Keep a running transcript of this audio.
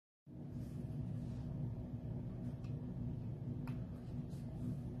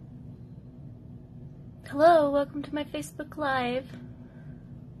Hello, welcome to my Facebook Live.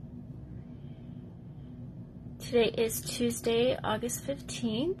 Today is Tuesday, August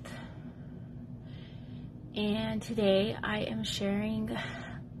 15th, and today I am sharing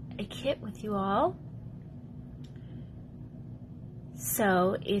a kit with you all.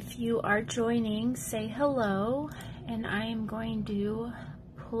 So if you are joining, say hello, and I am going to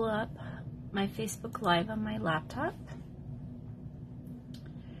pull up my Facebook Live on my laptop.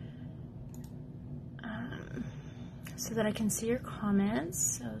 So that I can see your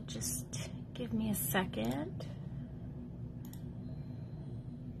comments, so just give me a second.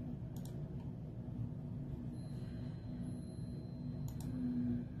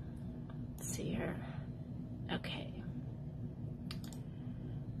 Let's see here. Okay.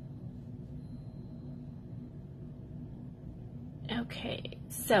 Okay,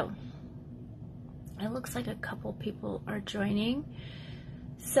 so it looks like a couple people are joining.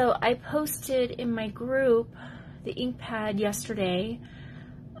 So I posted in my group the ink pad yesterday,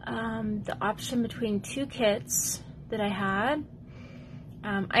 the option between two kits that I had.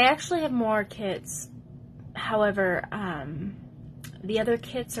 I actually have more kits, however, the other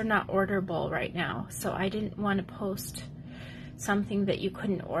kits are not orderable right now, so I didn't want to post something that you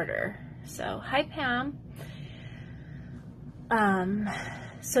couldn't order. So, hi Pam.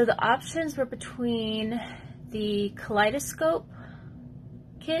 So the options were between the Kaleidoscope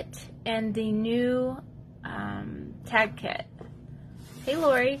kit and the new tag kit. Hey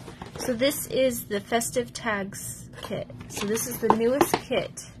Lori. So this is the Festive Tags Kit. So this is the newest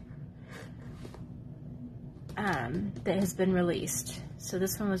kit that has been released. So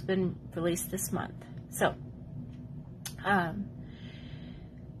this one has been released this month. So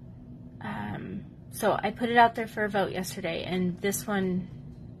so I put it out there for a vote yesterday, and this one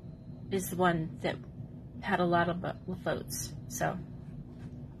is the one that had a lot of votes. So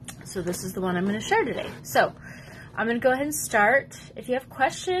this is the one I'm going to share today. So I'm going to go ahead and start. If you have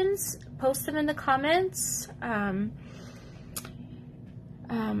questions, post them in the comments. I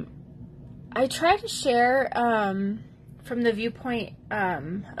try to share from the viewpoint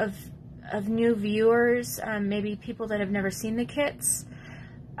of new viewers, maybe people that have never seen the kits.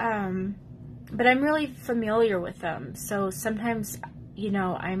 But I'm really familiar with them, so sometimes, you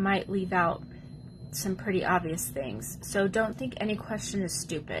know, I might leave out some pretty obvious things. So don't think any question is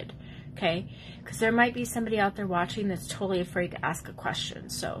stupid, okay? Because there might be somebody out there watching that's totally afraid to ask a question.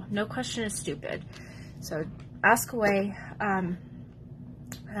 So no question is stupid. So ask away.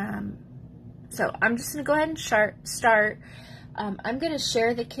 So I'm just going to go ahead and start. I'm going to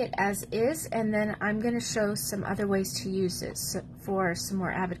share the kit as is, and then I'm going to show some other ways to use it for some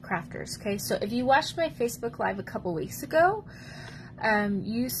more avid crafters, okay? So if you watched my Facebook Live a couple weeks ago,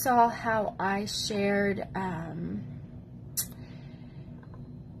 you saw how I shared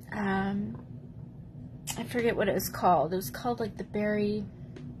I forget what it was called. It was called like the berry,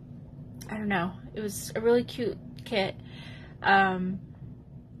 I don't know. It was a really cute kit.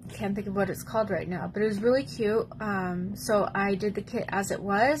 Can't think of what it's called right now, but it was really cute. So I did the kit as it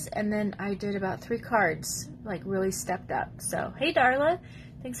was, and then I did about 3 cards, like really stepped up. So hey Darla,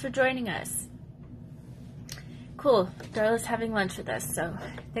 thanks for joining us. Cool, Darla's having lunch with us, so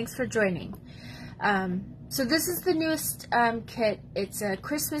thanks for joining. So this is the newest kit. It's a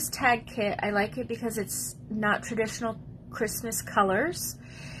Christmas tag kit. I like it because it's not traditional Christmas colors.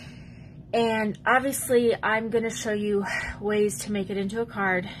 And obviously I'm going to show you ways to make it into a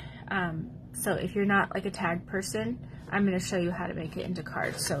card. So if you're not like a tag person, I'm going to show you how to make it into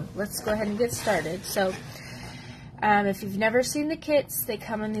cards. So let's go ahead and get started. So if you've never seen the kits, they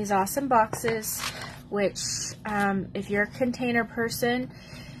come in these awesome boxes, which if you're a container person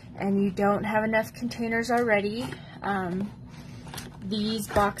and you don't have enough containers already, these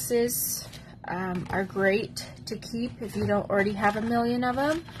boxes are great to keep if you don't already have a million of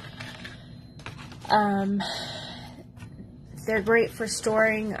them. They're great for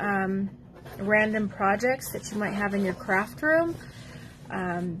storing random projects that you might have in your craft room.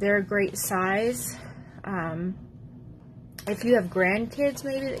 They're a great size. If you have grandkids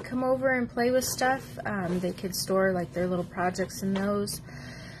maybe that come over and play with stuff, they could store like their little projects in those.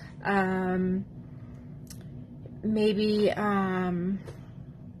 Maybe I'm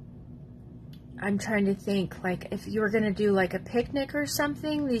trying to think, like if you were going to do like a picnic or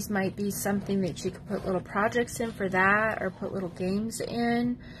something, these might be something that you could put little projects in for that, or put little games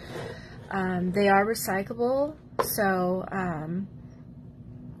in. They are recyclable, so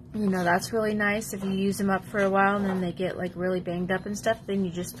you know, that's really nice. If you use them up for a while and then they get like really banged up and stuff, then you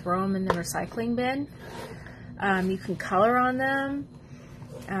just throw them in the recycling bin. You can color on them.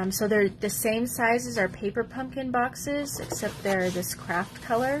 So they're the same size as our paper pumpkin boxes, except they're this craft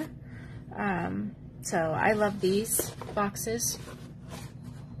color. So I love these boxes.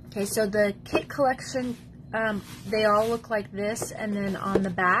 Okay, so the kit collection, they all look like this, and then on the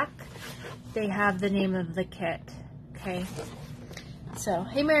back they have the name of the kit. Okay, so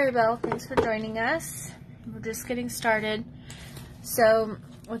hey Maribel, thanks for joining us. We're just getting started. So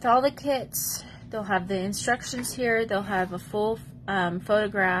with all the kits, they'll have the instructions here. They'll have a full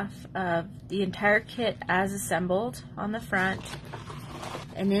photograph of the entire kit as assembled on the front,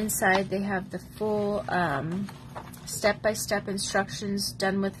 and inside they have the full step-by-step instructions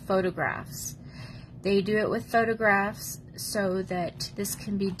done with photographs. They do it with photographs so that this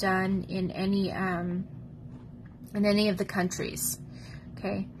can be done in any of the countries.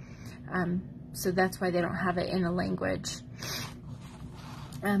 Okay, so that's why they don't have it in a language.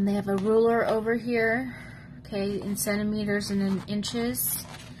 They have a ruler over here, okay, in centimeters and in inches,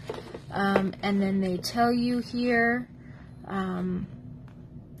 and then they tell you here. I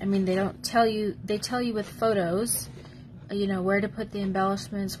mean, they don't tell you, they tell you with photos, you know, where to put the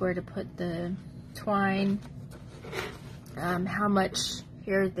embellishments, where to put the twine, how much,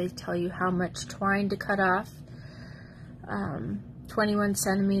 here they tell you how much twine to cut off, 21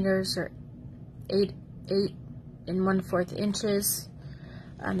 centimeters or 8 1/4 inches.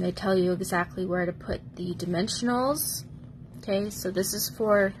 They tell you exactly where to put the dimensionals. Okay, so this is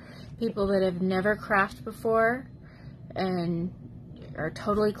for people that have never crafted before and are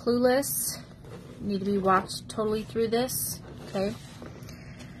totally clueless, need to be walked totally through this. Okay,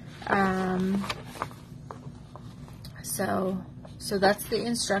 so that's the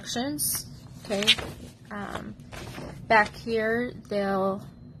instructions. Okay, back here they'll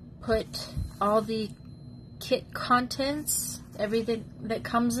put all the kit contents, everything that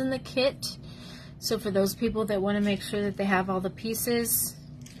comes in the kit. So for those people that want to make sure that they have all the pieces,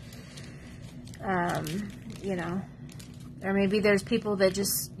 you know, or maybe there's people that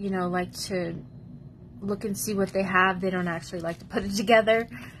just, you know, like to look and see what they have. They don't actually like to put it together.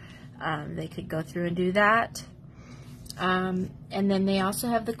 They could go through and do that. And then they also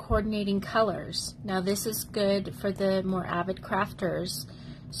have the coordinating colors. Now this is good for the more avid crafters,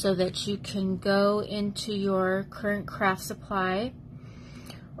 so that you can go into your current craft supply,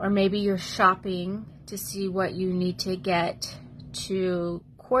 or maybe you're shopping to see what you need to get to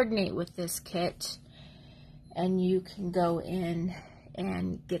coordinate with this kit, and you can go in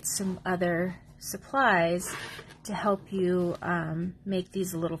and get some other supplies to help you make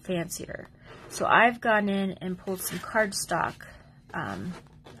these a little fancier. So I've gone in and pulled some cardstock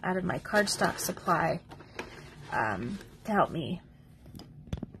out of my cardstock supply to help me.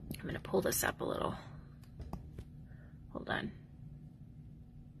 I'm going to pull this up a little. Hold on.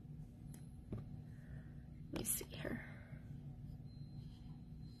 Let me see here.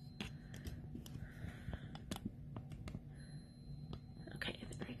 Okay,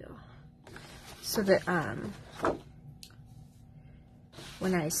 there we go. So that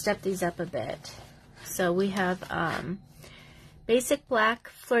when I step these up a bit, so we have Basic Black,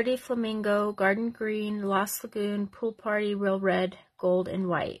 Flirty Flamingo, Garden Green, Lost Lagoon, Pool Party, Real Red, Gold, and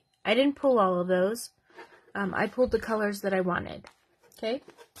White. I didn't pull all of those. I pulled the colors that I wanted. Okay.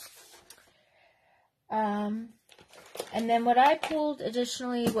 And then what I pulled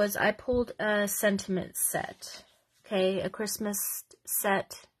additionally was I pulled a sentiment set. Okay, a Christmas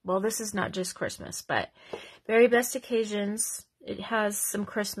set. Well, this is not just Christmas, but Very Best Occasions. It has some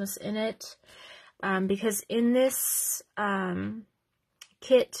Christmas in it. Because in this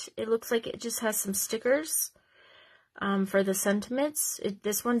kit, it looks like it just has some stickers. For the sentiments.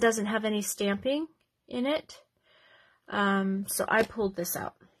 This one doesn't have any stamping in it. So I pulled this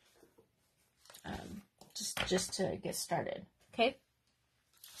out. Just to get started. Okay?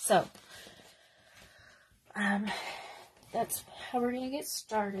 So, that's how we're going to get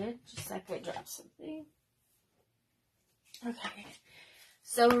started. Just like I dropped something. Okay.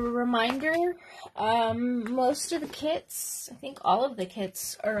 So, a reminder, most of the kits, I think all of the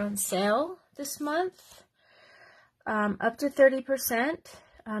kits are on sale this month. Up to 30%,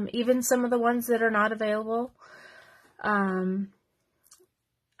 even some of the ones that are not available.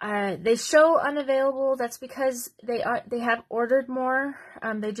 They show unavailable. That's because they have ordered more.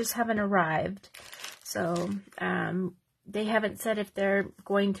 They just haven't arrived. So they haven't said if they're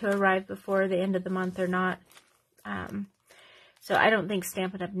going to arrive before the end of the month or not. So I don't think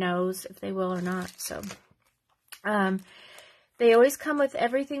Stampin' Up knows if they will or not. So they always come with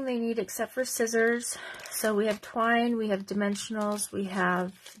everything they need except for scissors. So we have twine, we have dimensionals, we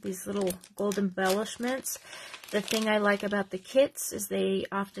have these little gold embellishments. The thing I like about the kits is they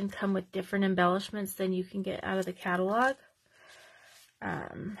often come with different embellishments than you can get out of the catalog.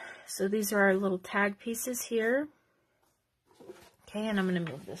 So these are our little tag pieces here. Okay, and I'm going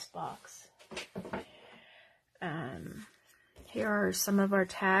to move this box. Here are some of our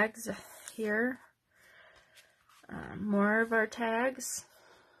tags here. More of our tags.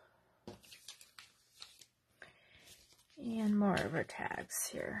 And more of our tags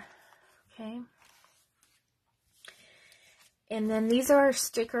here. Okay. And then these are our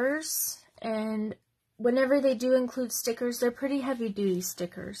stickers. And whenever they do include stickers, they're pretty heavy duty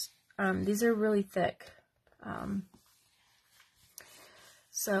stickers. These are really thick.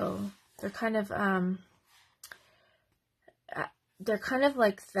 So they're kind of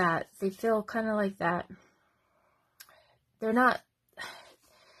like that. They feel kind of like that. They're not,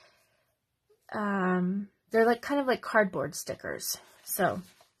 they're like kind of like cardboard stickers. So,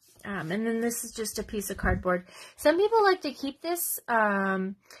 and then this is just a piece of cardboard. Some people like to keep this.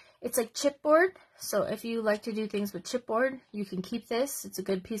 It's like chipboard. So if you like to do things with chipboard, you can keep this. It's a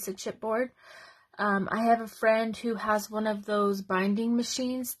good piece of chipboard. I have a friend who has one of those binding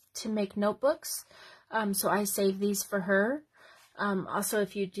machines to make notebooks. So I save these for her. Also,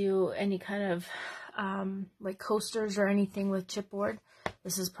 if you do any kind of like coasters or anything with chipboard,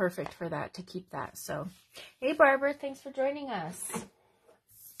 this is perfect for that, to keep that. So, hey Barbara, thanks for joining us.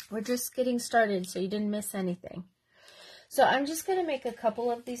 We're just getting started, so you didn't miss anything. So I'm just going to make a couple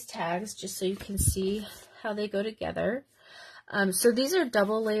of these tags just so you can see how they go together. So these are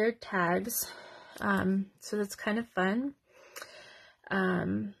double layered tags. So that's kind of fun.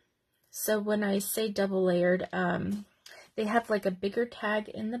 So when I say double layered, they have like a bigger tag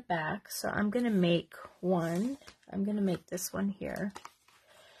in the back. So I'm going to make one. I'm going to make this one here.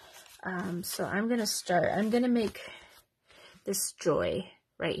 So I'm going to make this joy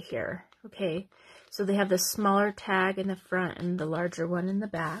right here. Okay. So they have the smaller tag in the front and the larger one in the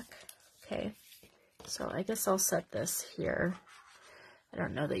back. Okay. So I guess I'll set this here. I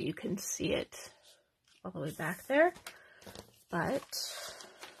don't know that you can see it all the way back there, but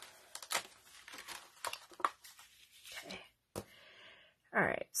okay. All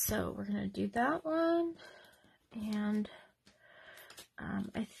right, so we're gonna do that one, and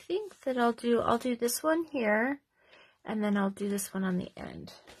I think that I'll do this one here, and then I'll do this one on the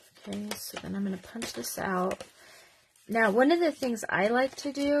end. Okay, so then I'm gonna punch this out. Now, one of the things I like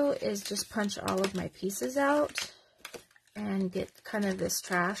to do is just punch all of my pieces out and get kind of this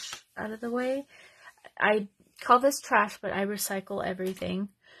trash out of the way. I call this trash, but I recycle everything.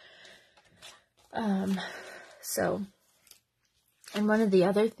 And one of the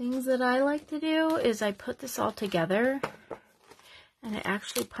other things that I like to do is I put this all together and I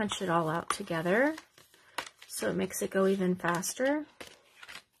actually punch it all out together, so it makes it go even faster.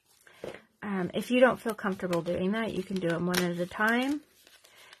 If you don't feel comfortable doing that, you can do them one at a time.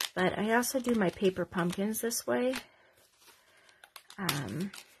 But I also do my paper pumpkins this way.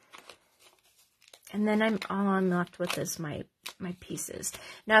 And then all I'm left with is my pieces.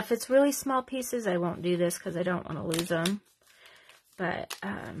 Now, if it's really small pieces, I won't do this because I don't want to lose them. But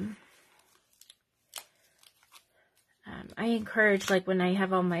I encourage, like when I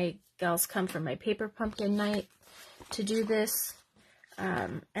have all my gals come for my paper pumpkin night, to do this.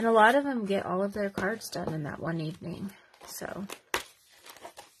 And a lot of them get all of their cards done in that one evening. So,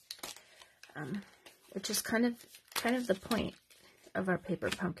 which is kind of the point of our paper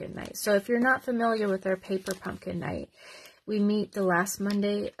pumpkin night. So if you're not familiar with our paper pumpkin night, we meet the last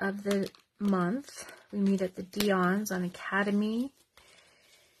Monday of the month. We meet at the Dion's on Academy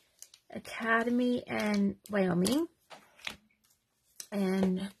and Wyoming,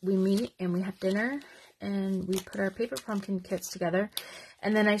 and we meet and we have dinner and we put our paper pumpkin kits together,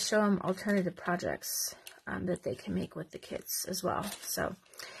 and then I show them alternative projects that they can make with the kits as well. So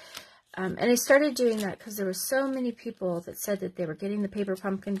and I started doing that because there were so many people that said that they were getting the paper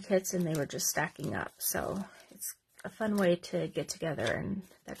pumpkin kits and they were just stacking up. So it's a fun way to get together, and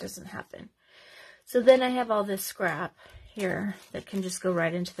that doesn't happen. So then I have all this scrap here that can just go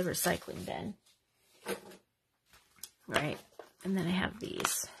right into the recycling bin. Right? And then I have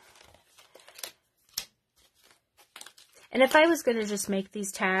these. And if I was going to just make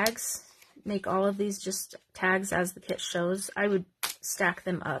these tags, make all of these just tags as the kit shows, I would stack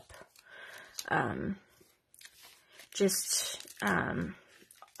them up.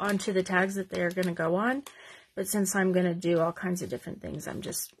 Onto the tags that they're going to go on. But since I'm going to do all kinds of different things, I'm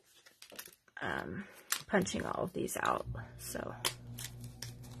just punching all of these out. So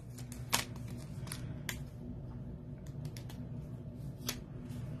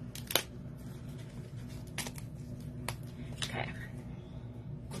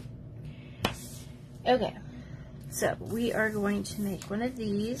okay, so we are going to make one of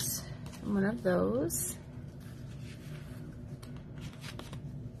these and one of those.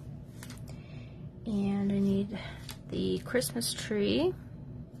 And I need the Christmas tree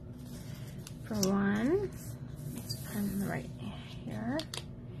for one. and right here.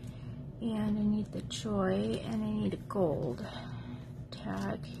 And I need the joy, and I need a gold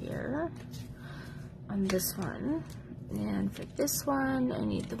tag here on this one. And for this one, I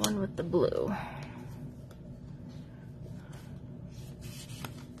need the one with the blue.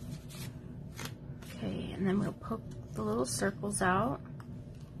 Okay, and then we'll poke the little circles out.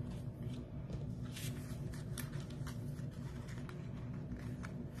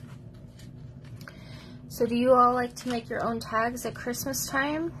 So do you all like to make your own tags at Christmas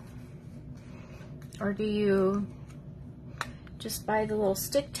time? Or do you just buy the little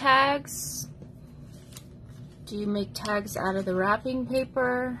stick tags? Do you make tags out of the wrapping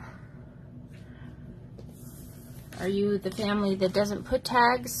paper? Are you the family that doesn't put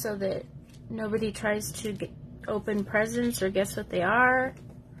tags so that nobody tries to open presents or guess what they are?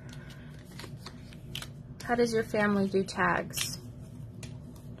 How does your family do tags?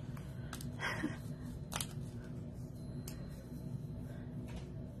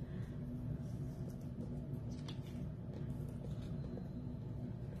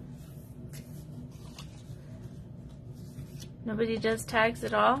 Nobody does tags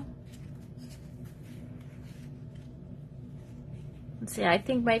at all? Let's see, I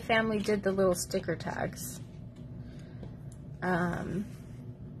think my family did the little sticker tags. Now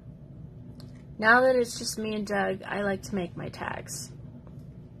that it's just me and Doug, I like to make my tags.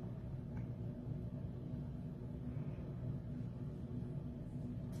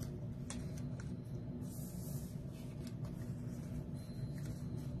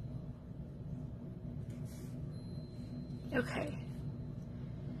 Okay.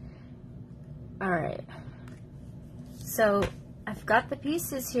 Alright. So, I've got the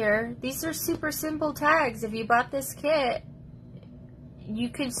pieces here. These are super simple tags. If you bought this kit, you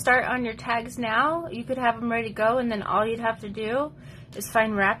could start on your tags now. You could have them ready to go, and then all you'd have to do is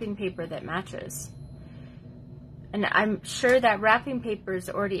find wrapping paper that matches. And I'm sure that wrapping paper is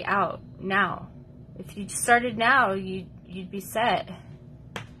already out now. If you started now, you'd be set.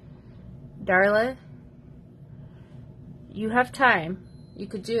 Darla, you have time. You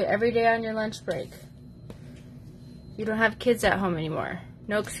could do it every day on your lunch break. You don't have kids at home anymore.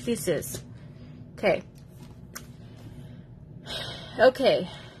 No excuses. Okay. Okay.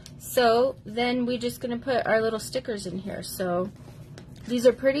 So then we're just going to put our little stickers in here. So these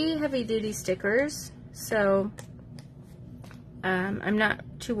are pretty heavy duty stickers. So I'm not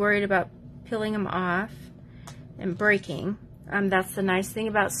too worried about peeling them off and breaking. That's the nice thing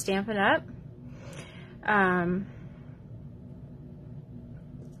about Stampin' Up.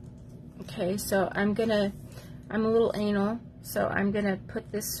 Okay, so I'm a little anal, so I'm gonna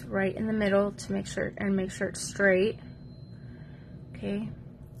put this right in the middle to make sure it's straight. Okay,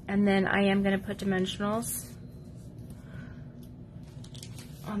 and then I am gonna put dimensionals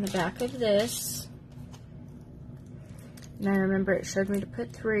on the back of this. Now remember, it showed me to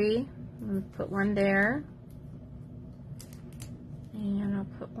put 3. I'm gonna put one there, and I'll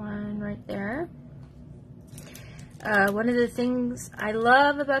put one right there. One of the things I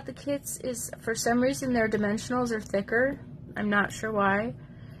love about the kits is, for some reason, their dimensionals are thicker. I'm not sure why,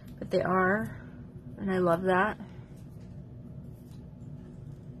 but they are, and I love that.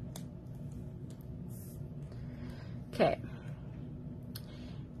 Okay,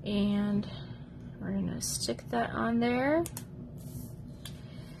 and we're going to stick that on there.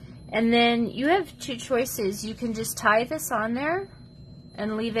 And then you have 2 choices. You can just tie this on there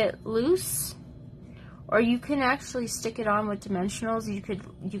and leave it loose, or you can actually stick it on with dimensionals. You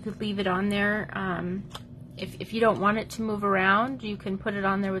could leave it on there. If you don't want it to move around, you can put it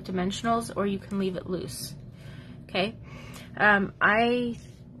on there with dimensionals, or you can leave it loose. Okay. I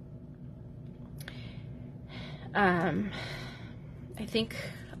think,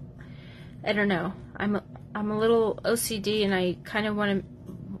 I don't know. I'm a little OCD, and I kind of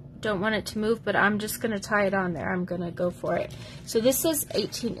don't want it to move, but I'm just gonna tie it on there. I'm gonna go for it. So this is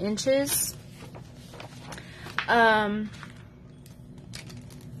 18 inches.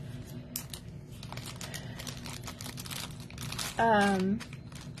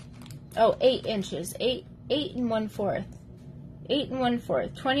 Oh, 8 inches. 8 1/4. 8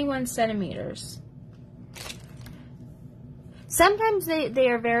 1/4. 21 centimeters. Sometimes they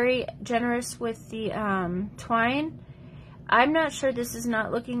are very generous with the twine. I'm not sure. This is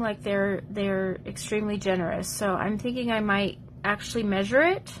not looking like they're extremely generous, so I'm thinking I might actually measure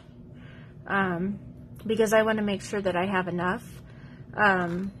it. Because I want to make sure that I have enough.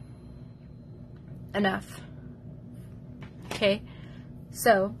 Okay,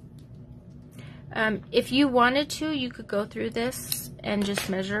 so if you wanted to, you could go through this and just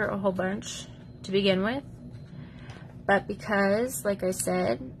measure a whole bunch to begin with. But because, like I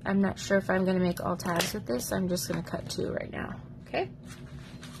said, I'm not sure if I'm going to make all tags with this, I'm just going to cut 2 right now. Okay?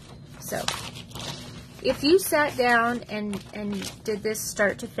 So, if you sat down and did this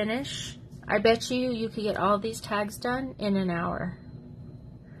start to finish, I bet you could get all these tags done in an hour.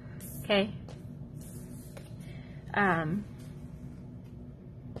 Okay?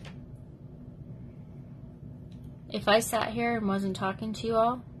 If I sat here and wasn't talking to you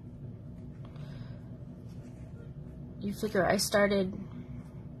all, you figure I started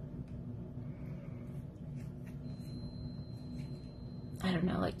I don't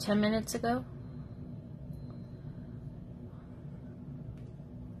know, like 10 minutes ago.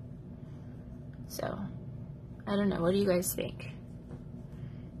 So, I don't know. What do you guys think?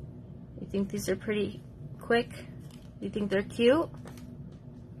 You think these are pretty quick? You think they're cute?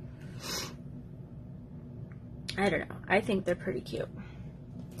 I don't know. I think they're pretty cute.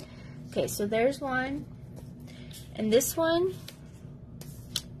 Okay, so there's one. And this one,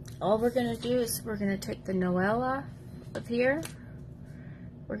 all we're going to do is we're going to take the Noel off of here.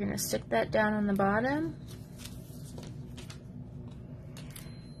 We're going to stick that down on the bottom.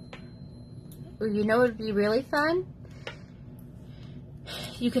 Well, you know what would be really fun?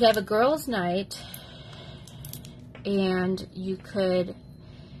 You could have a girls' night, and you could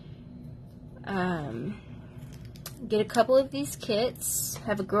get a couple of these kits,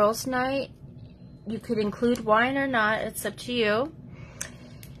 have a girls' night. You could include wine or not, it's up to you.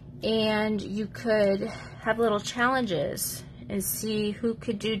 And you could have little challenges and see who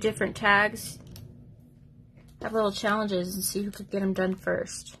could do different tags. Have little challenges and see who could get them done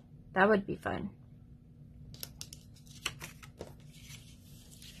first. That would be fun.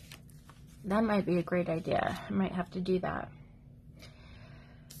 That might be a great idea. I might have to do that.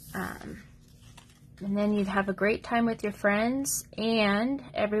 And then you'd have a great time with your friends, and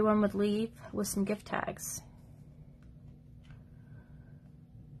everyone would leave with some gift tags.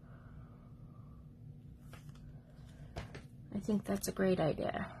 I think that's a great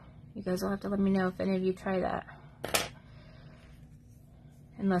idea. You guys will have to let me know if any of you try that.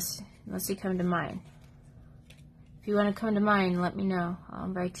 Unless you come to mine. If you want to come to mine, let me know. I'll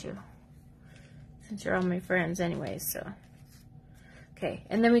invite you. Since you're all my friends anyways, so. Okay,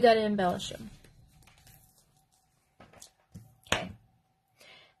 and then we got to embellish them. Okay.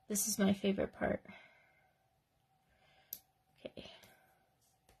 This is my favorite part. Okay.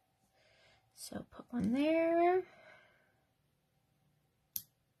 So put one there.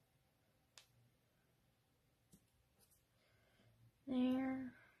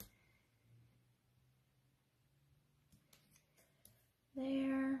 There.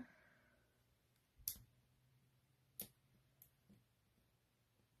 There.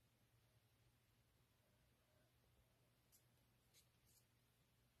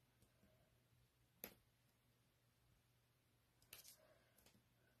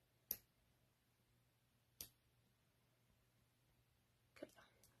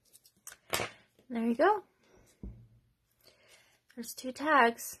 There you go. There's 2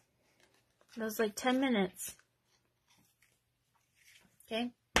 tags. That was like 10 minutes.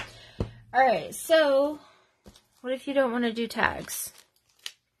 Okay. Alright, so what if you don't want to do tags?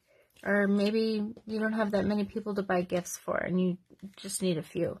 Or maybe you don't have that many people to buy gifts for and you just need a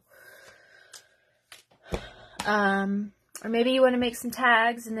few. Or maybe you want to make some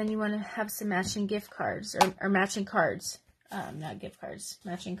tags and then you want to have some matching gift cards or matching cards. Not gift cards,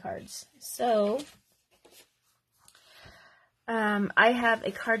 matching cards. So, I have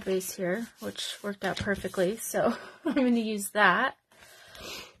a card base here, which worked out perfectly, so I'm going to use that.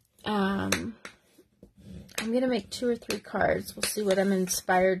 I'm going to make 2 or 3 cards. We'll see what I'm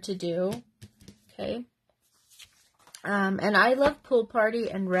inspired to do. Okay. And I love Pool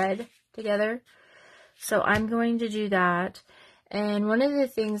Party and Red together, so I'm going to do that. And one of the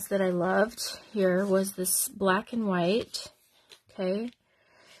things that I loved here was this black and white. Okay,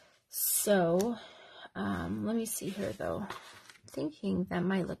 so let me see here though. I'm thinking that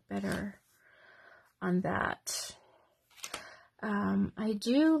might look better on that. I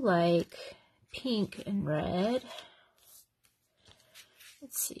do like pink and red.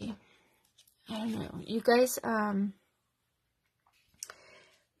 Let's see. I don't know. You guys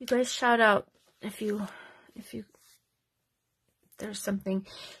shout out if there's something.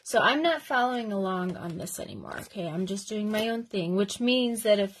 So I'm not following along on this anymore, okay? I'm just doing my own thing, which means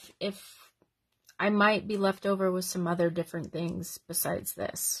that if I might be left over with some other different things besides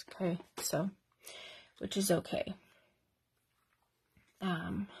this, okay? So, which is okay.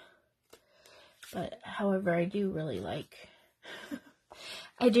 But however, I do really like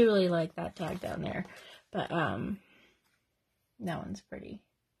that tag down there. But that one's pretty.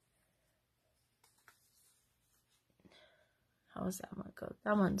 How does that one go?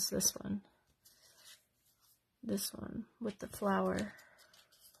 That one's this one. This one with the flower.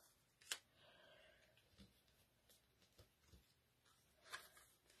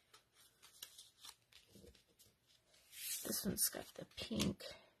 This one's got the pink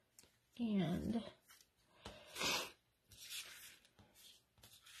and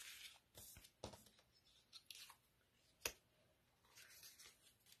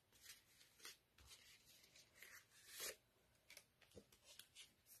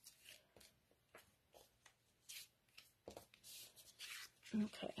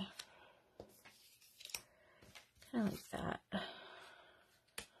okay. Kind of like that.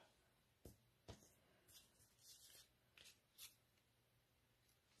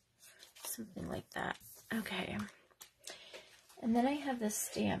 Something like that. Okay. And then I have this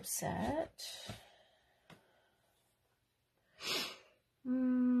stamp set.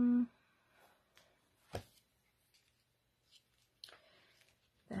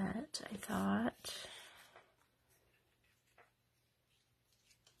 That I thought.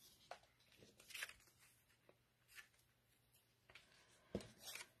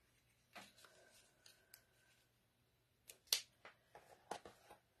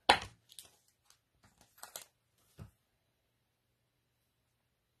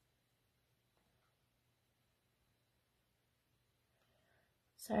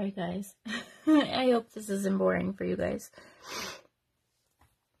 Sorry guys. I hope this isn't boring for you guys.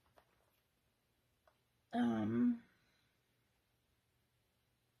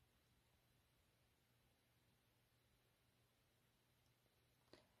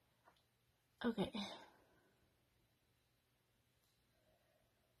 Okay.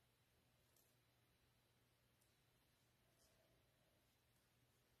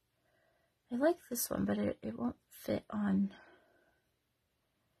 I like this one, but it won't fit on.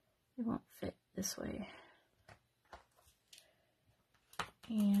 It won't fit this way.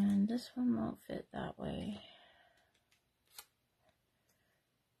 And this one won't fit that way.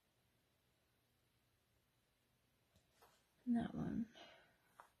 And that one.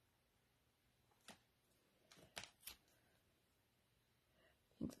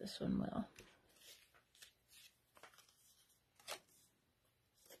 I think this one will.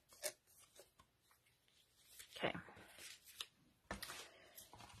 Okay.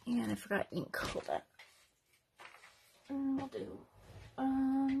 And I forgot ink. Hold on. We'll do.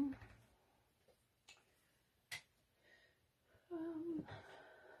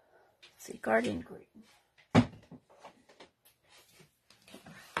 Let's see, garden green.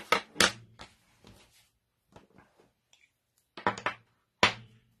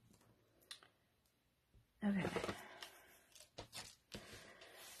 Okay.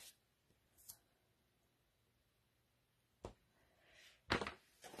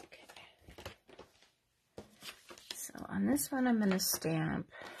 So on this one, I'm going to stamp.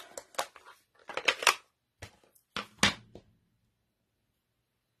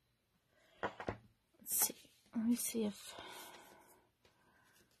 Let's see. Let me see if.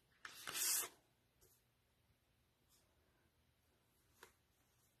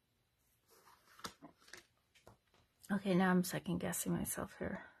 Okay, now I'm second guessing myself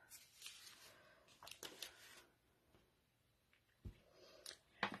here.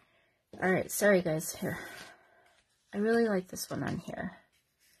 Alright, sorry guys, here. I really like this one on here.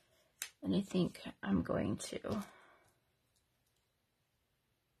 And I think I'm going to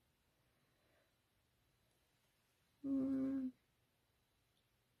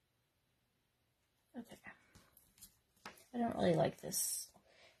okay. I don't really like this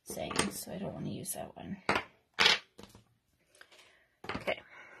saying, so I don't want to use that one. Okay.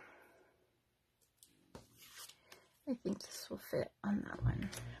 I think this will fit on that one.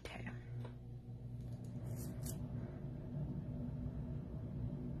 Okay.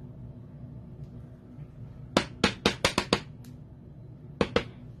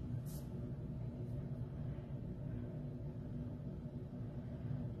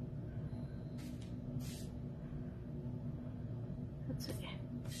 Let's see.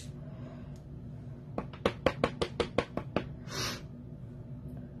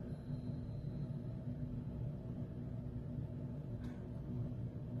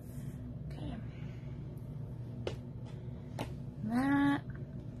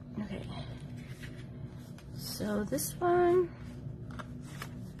 So this one,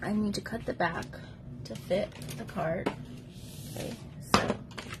 I need to cut the back to fit the card. Okay, so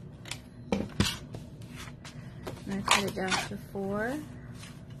I'm going to cut it down to 4.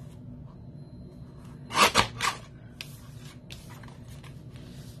 Okay,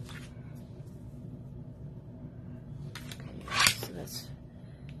 so that's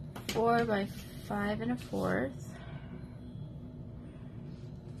 4 by 5 1/4.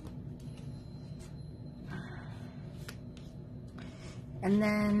 And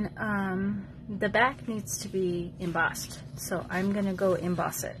then the back needs to be embossed. So I'm gonna go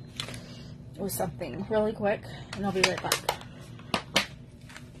emboss it with something really quick, and I'll be right back.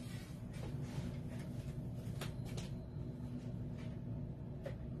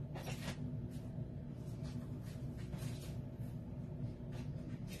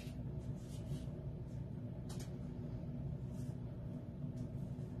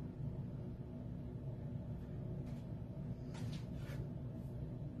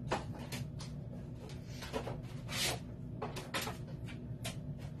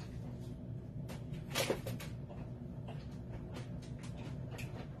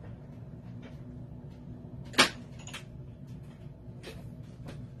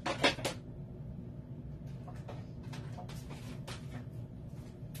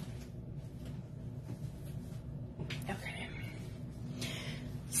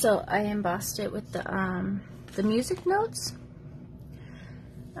 So I embossed it with the music notes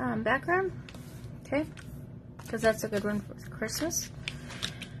background, okay, because that's a good one for Christmas.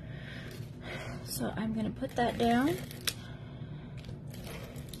 So I'm going to put that down.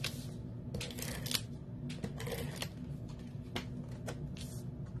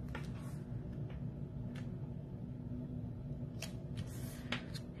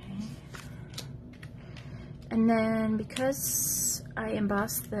 And then because I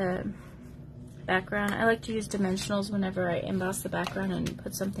embossed the background, I like to use dimensionals whenever I emboss the background and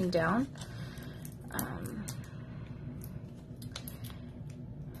put something down.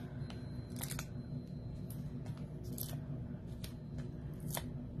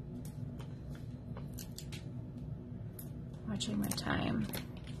 Watching my time.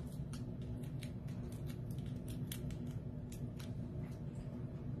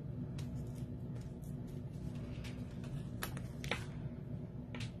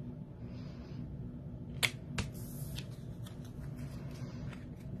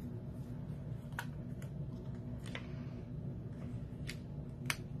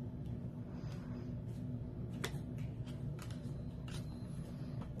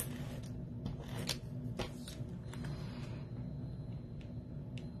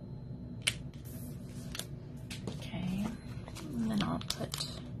 I'll put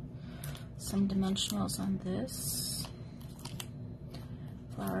some dimensionals on this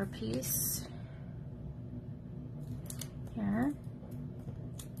flower piece here.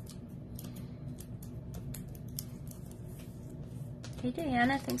 Hey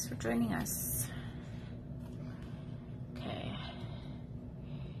Diana, thanks for joining us. Okay,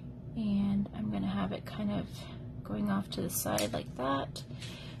 and I'm going to have it kind of going off to the side like that.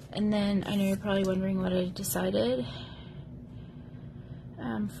 And then I know you're probably wondering what I decided.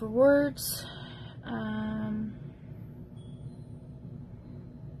 For words, and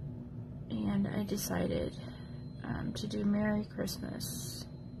I decided to do Merry Christmas.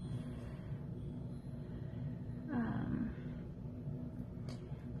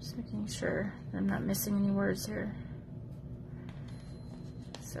 Just making sure that I'm not missing any words here.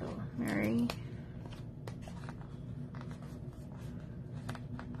 So, Merry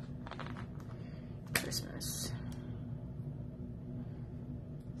Christmas.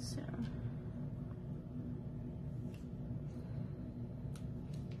 So,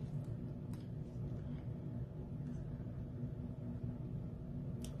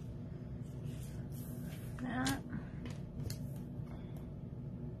 that.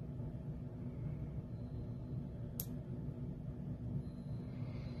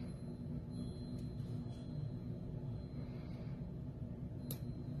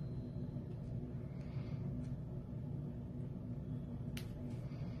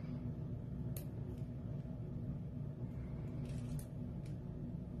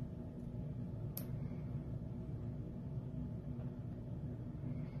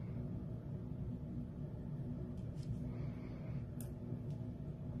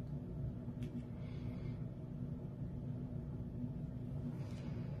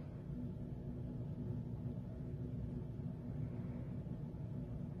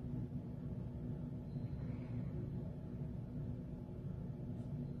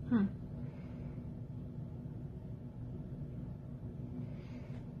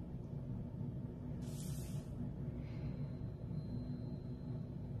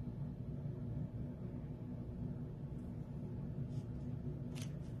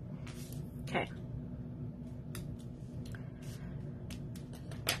 Okay.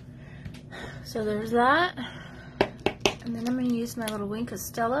 So there's that. And then I'm going to use my little Wink of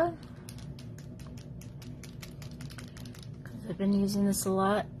Stella, because I've been using this a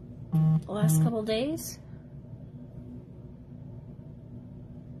lot the last couple days.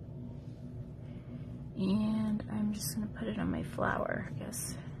 And I'm just going to put it on my flower, I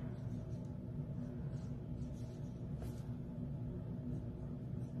guess.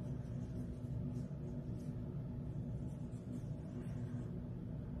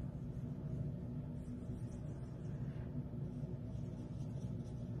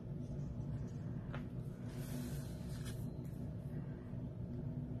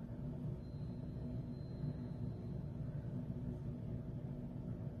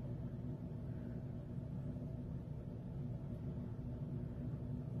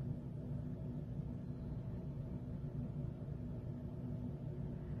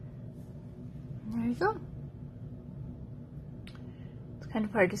 There you go. It's kind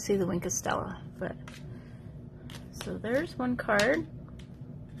of hard to see the Wink of Stella, but so there's one card.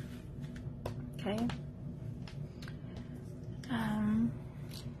 Okay.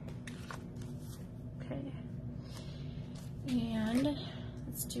 Okay. And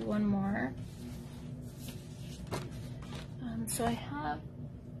let's do one more. So I have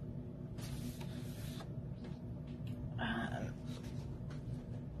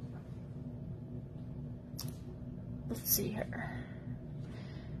let's see here.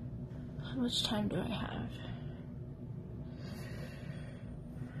 How much time do I have?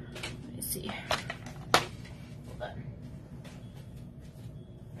 Let me see. Hold on.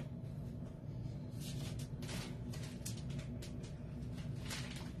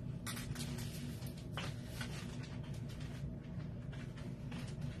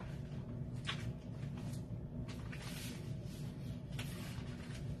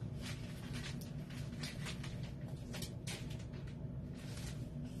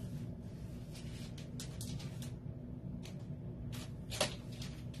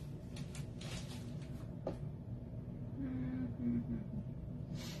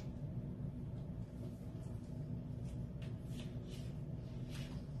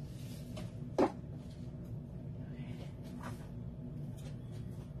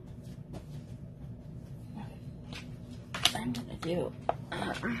 I'm gonna do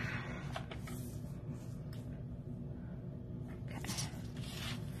okay.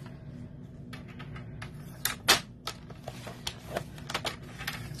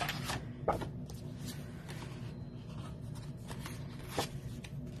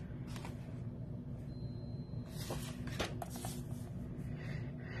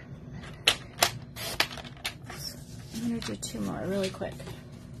 I'm gonna do two more really quick.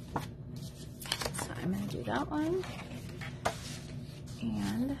 So I'm gonna do that one.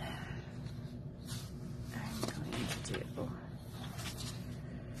 And I'm going to do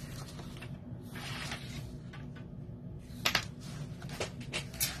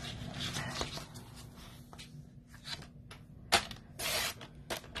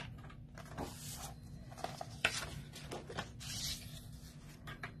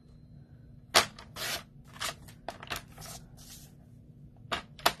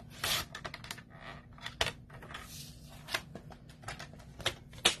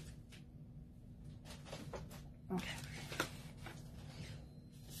okay.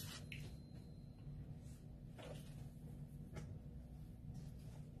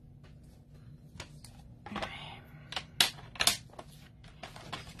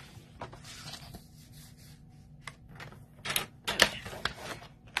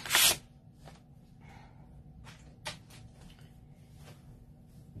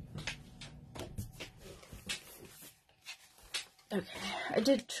 Okay, I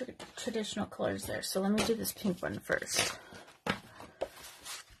did traditional colors there, so let me do this pink one first.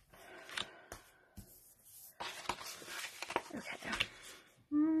 Okay.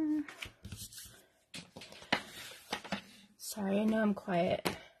 Sorry, I know I'm quiet.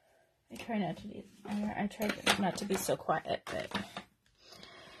 I try not to be. I try not to be so quiet, but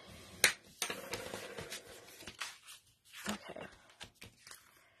okay.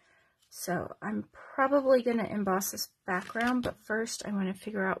 So I'm probably going to emboss this background, but first I want to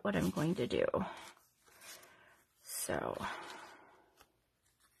figure out what I'm going to do. So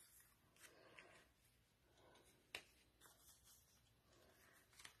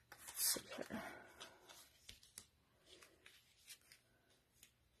let's see here.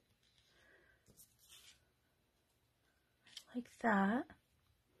 Like that.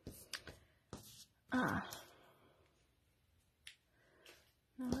 I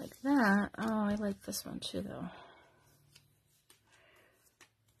like that. Oh, I like this one too, though.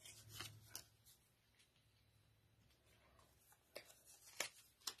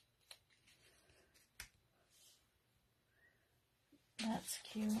 That's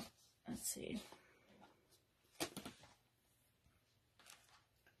cute. Let's see.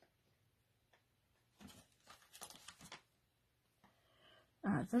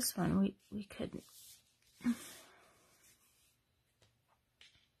 This one we could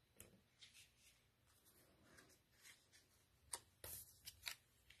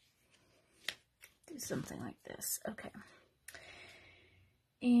do something like this. Okay.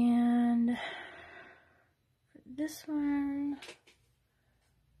 And this one,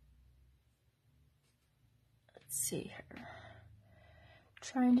 let's see here. I'm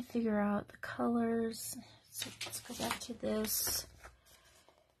trying to figure out the colors. So let's go back to this.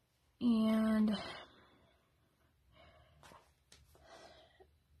 And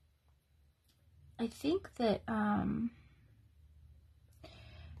I think that, I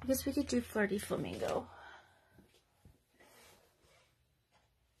guess we could do Flirty Flamingo.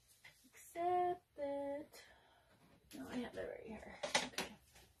 Except that, no, I have it right here.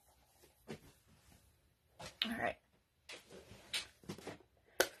 Okay. All right.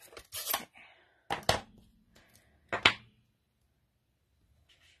 Okay.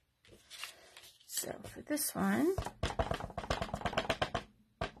 So for this one,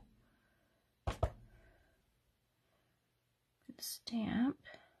 stamp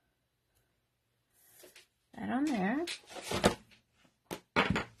that on there.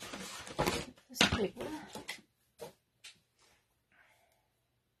 This paper.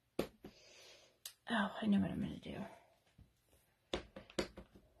 Oh, I know what I'm going to do.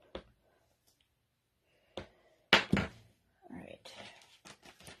 All right.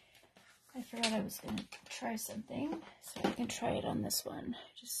 I forgot I was going to try something, so I can try it on this one. I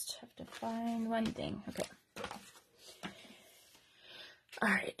just have to find one thing. Okay. All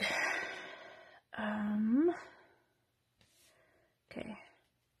right. Okay.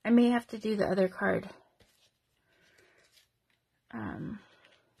 I may have to do the other card.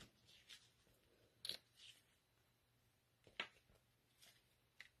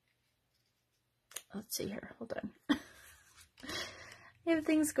 Let's see here. Hold on. I have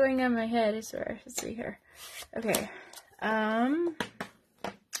things going on in my head, I swear. Let's see here. Okay. I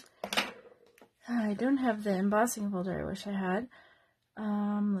don't have the embossing folder I wish I had.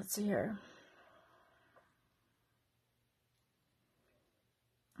 Let's see here.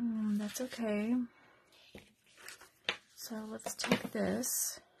 That's okay. So let's take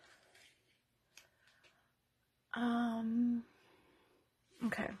this.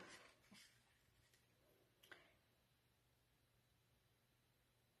 Okay.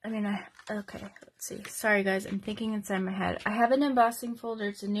 Okay, let's see. Sorry guys, I'm thinking inside my head. I have an embossing folder.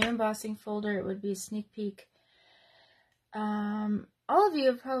 It's a new embossing folder. It would be a sneak peek. All of you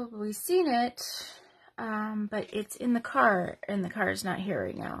have probably seen it, but it's in the car, and the car is not here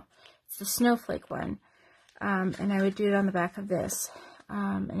right now. It's the snowflake one, and I would do it on the back of this.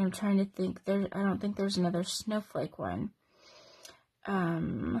 And I'm trying to think. I don't think there's another snowflake one.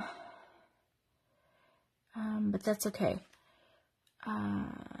 But that's okay.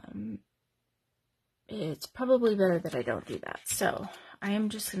 It's probably better that I don't do that. So I am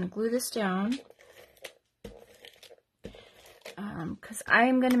just going to glue this down. Because I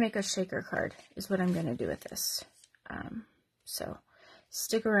am going to make a shaker card is what I'm going to do with this. So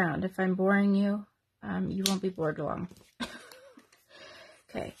stick around. If I'm boring you, you won't be bored long.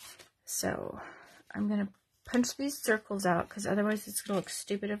 Okay, so I'm going to punch these circles out because otherwise it's going to look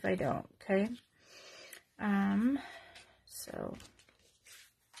stupid if I don't, okay? So,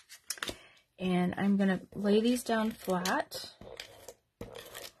 and I'm going to lay these down flat.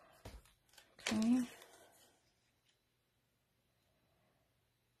 Okay.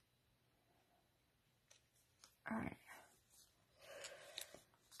 Alright.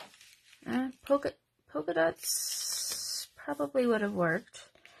 Polka dots probably would have worked.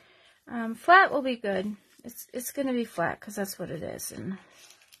 Flat will be good. It's going to be flat because that's what it is. And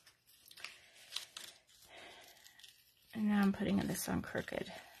now I'm putting this on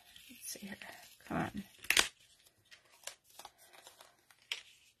crooked. Let's see here. Come on.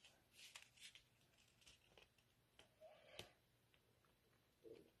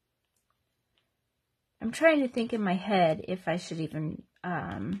 I'm trying to think in my head if I should even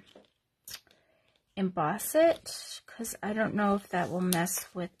emboss it, because I don't know if that will mess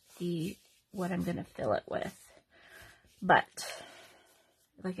with what I'm going to fill it with. But,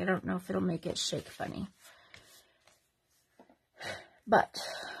 like, I don't know if it'll make it shake funny. But,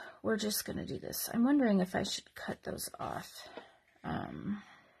 we're just going to do this. I'm wondering if I should cut those off.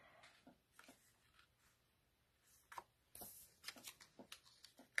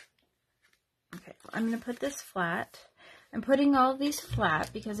 Okay, I'm going to put this flat. I'm putting all of these flat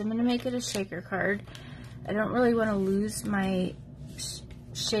because I'm going to make it a shaker card. I don't really want to lose my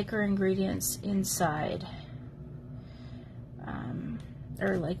shaker ingredients inside.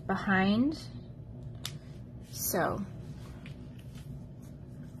 Or like behind. So,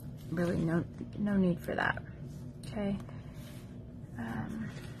 really no need for that. Okay.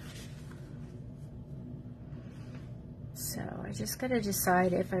 So I just got to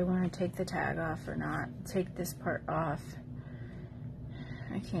decide if I want to take the tag off or not. Take this part off.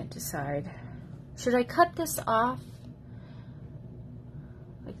 I can't decide. Should I cut this off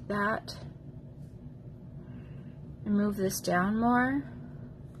like that and move this down more?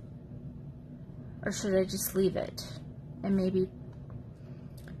 Or should I just leave it and maybe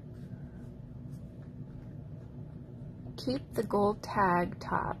keep the gold tag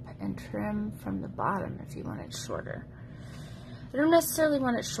top and trim from the bottom if you want it shorter? I don't necessarily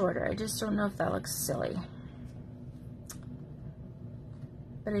want it shorter. I just don't know if that looks silly.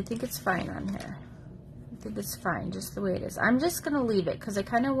 But I think it's fine on here. I think it's fine just the way it is. I'm just going to leave it because I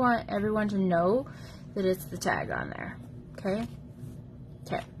kind of want everyone to know that it's the tag on there. Okay?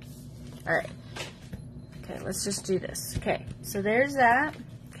 Okay. All right. Okay, let's just do this. Okay, so there's that.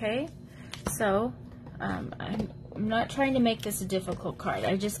 Okay, so I'm not trying to make this a difficult card.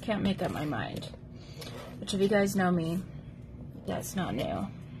 I just can't make up my mind. Which, if you guys know me, that's not new.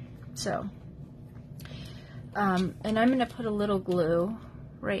 So, and I'm going to put a little glue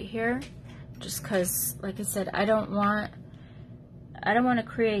right here, just because, like I said, I don't want to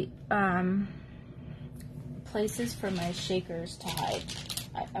create places for my shakers to hide.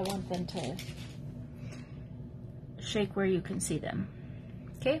 I want them to shake where you can see them.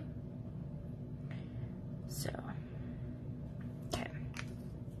 Okay? So, okay.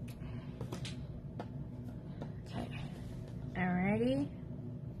 Okay. Alrighty.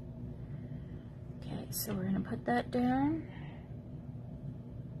 Okay, so we're going to put that down.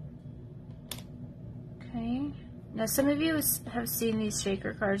 Okay. Now, some of you have seen these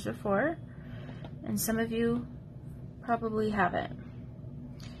shaker cards before, and some of you probably haven't.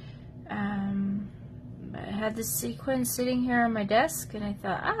 I had this sequin sitting here on my desk, and I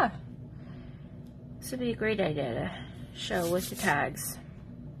thought, this would be a great idea to show with the tags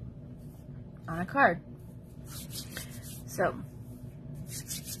on a card. So,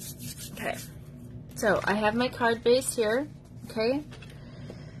 okay. So, I have my card base here, okay?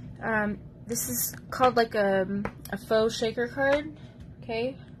 This is called like a faux shaker card,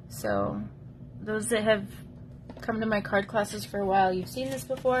 okay? So, those that have come to my card classes for a while, you've seen this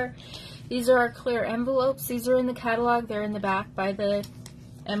before. These are our clear envelopes. These are in the catalog. They're in the back by the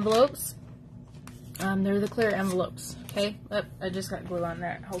envelopes. They're the clear envelopes, okay? Oh, I just got glue on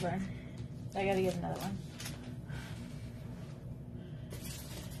there. Hold on. I gotta get another one.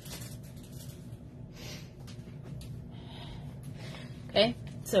 Okay,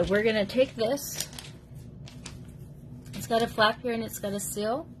 so we're gonna take this. It's got a flap here and it's got a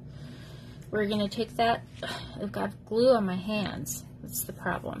seal. We're gonna take that. I've got glue on my hands. That's the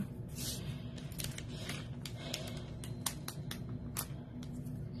problem.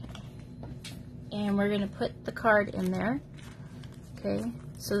 And we're going to put the card in there, okay,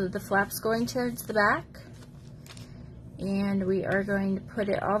 so that the flap's going towards the back, and we are going to put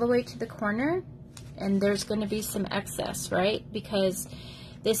it all the way to the corner, and there's going to be some excess, right, because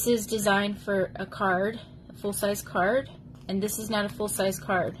this is designed for a card, a full-size card, and this is not a full-size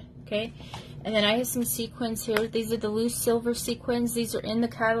card, okay, and then I have some sequins here. These are the loose silver sequins. These are in the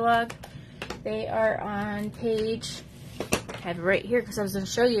catalog. They are on page, I have it right here because I was going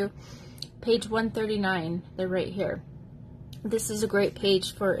to show you, page 139, they're right here. This is a great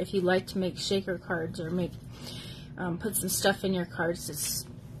page for if you like to make shaker cards or make put some stuff in your cards as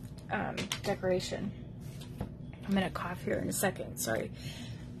decoration. I'm gonna cough here in a second, sorry.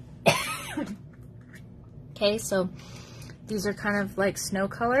 Okay, so these are kind of like snow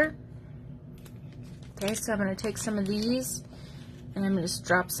color. Okay, so I'm gonna take some of these and I'm gonna just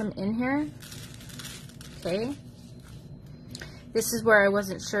drop some in here. Okay. This is where I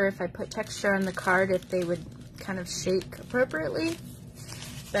wasn't sure if I put texture on the card, if they would kind of shake appropriately.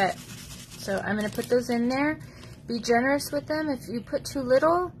 But, so I'm going to put those in there. Be generous with them. If you put too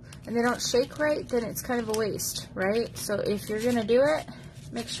little and they don't shake right, then it's kind of a waste, right? So if you're going to do it,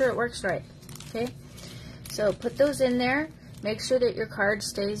 make sure it works right, okay? So put those in there. Make sure that your card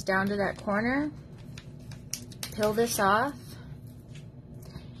stays down to that corner. Peel this off.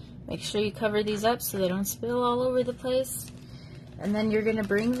 Make sure you cover these up so they don't spill all over the place. And then you're going to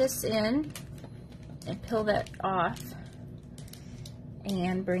bring this in and peel that off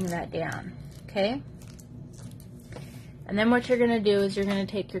and bring that down, okay? And then what you're going to do is you're going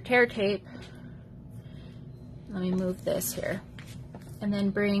to take your tear tape, let me move this here, and then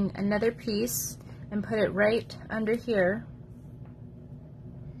bring another piece and put it right under here,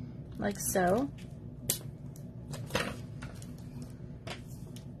 like so.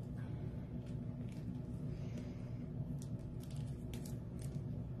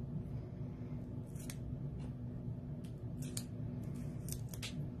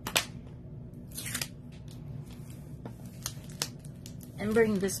 and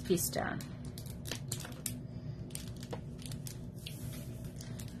bring this piece down.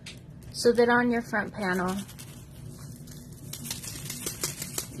 So that on your front panel,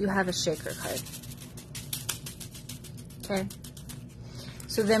 you have a shaker card. Okay?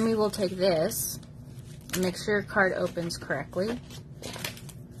 So then we will take this and make sure your card opens correctly.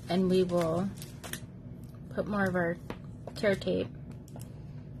 And we will put more of our tear tape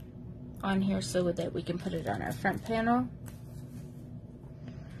on here so that we can put it on our front panel.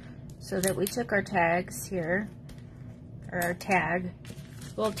 So that we took our tags here, or our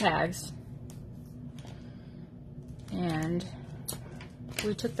little tags, and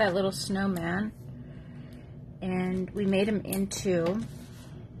we took that little snowman and we made him into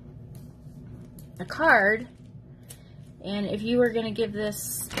a card. And if you were going to give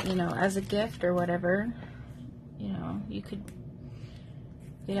this, you know, as a gift or whatever, you know, you'd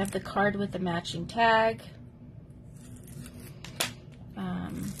have the card with the matching tag.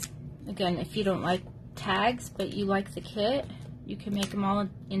 Again, if you don't like tags but you like the kit, you can make them all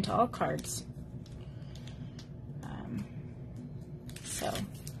into all cards.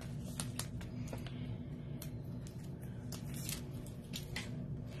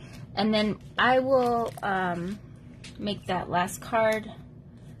 And then I will make that last card.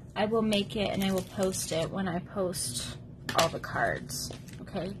 I will make it and I will post it when I post all the cards,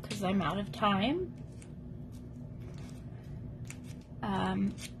 okay? Because I'm out of time.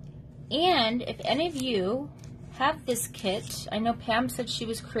 And if any of you have this kit, I know Pam said she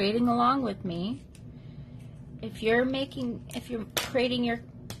was creating along with me. If you're creating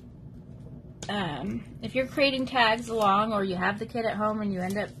tags along, or you have the kit at home and you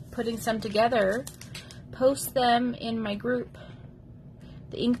end up putting some together, post them in my group,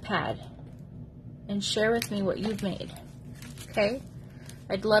 the ink pad, and share with me what you've made. Okay?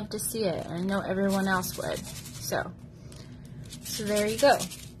 I'd love to see it. I know everyone else would. So there you go.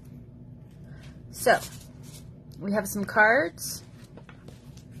 So we have some cards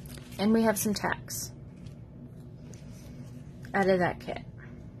and we have some tags out of that kit.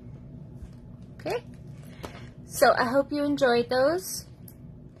 Okay, so I hope you enjoyed those.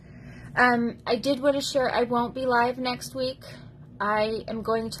 I did want to share I won't be live next week. I am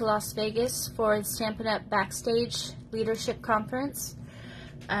going to Las Vegas for the Stampin' Up Backstage Leadership Conference.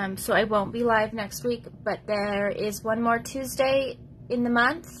 So I won't be live next week, but there is one more Tuesday in the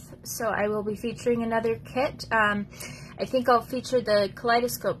month, so I will be featuring another kit. I think I'll feature the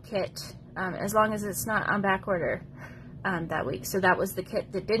Kaleidoscope kit, as long as it's not on back order that week. So that was the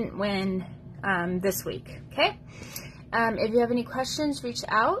kit that didn't win this week, okay? If you have any questions, reach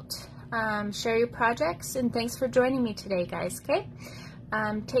out, share your projects, and thanks for joining me today, guys, okay?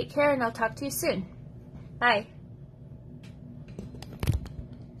 Take care, and I'll talk to you soon. Bye.